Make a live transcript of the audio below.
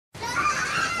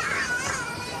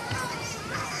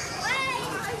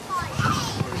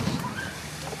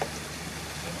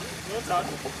done.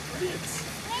 Brilliant.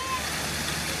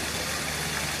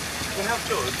 Can I have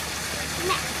George?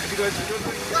 No. Have you guys enjoyed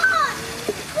it? God!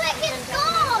 Quick, it's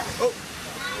gone! Oh!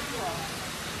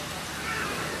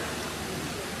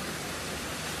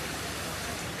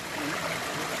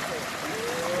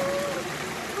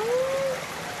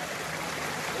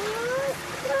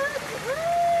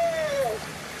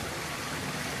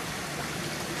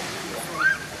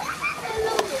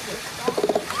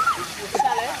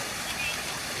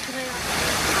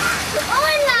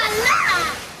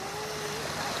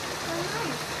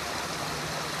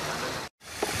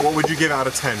 What would you give it out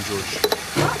of 10, George?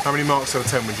 How many marks out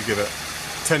of 10 would you give it?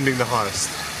 10 being the highest.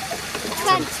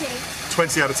 20.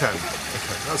 20 out of 10.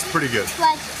 Okay, that's pretty good.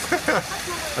 20.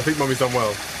 I think Mummy's done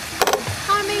well.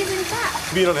 How amazing is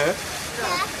that? Been on here?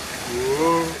 Yeah.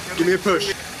 Whoa. Give me a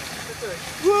push.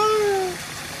 Whoa.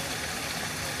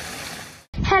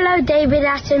 Hello, David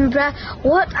Attenborough.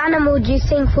 What animal do you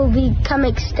think will become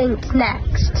extinct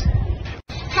next?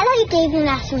 Hello, David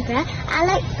Attenborough. I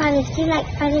like spiders. Do you like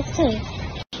spiders too?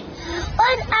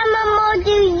 What animal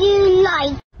do you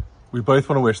like? We both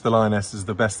want to wish the Lionesses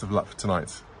the best of luck for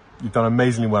tonight. You've done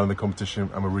amazingly well in the competition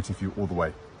and we're rooting for you all the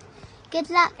way. Good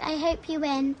luck. I hope you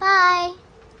win. Bye.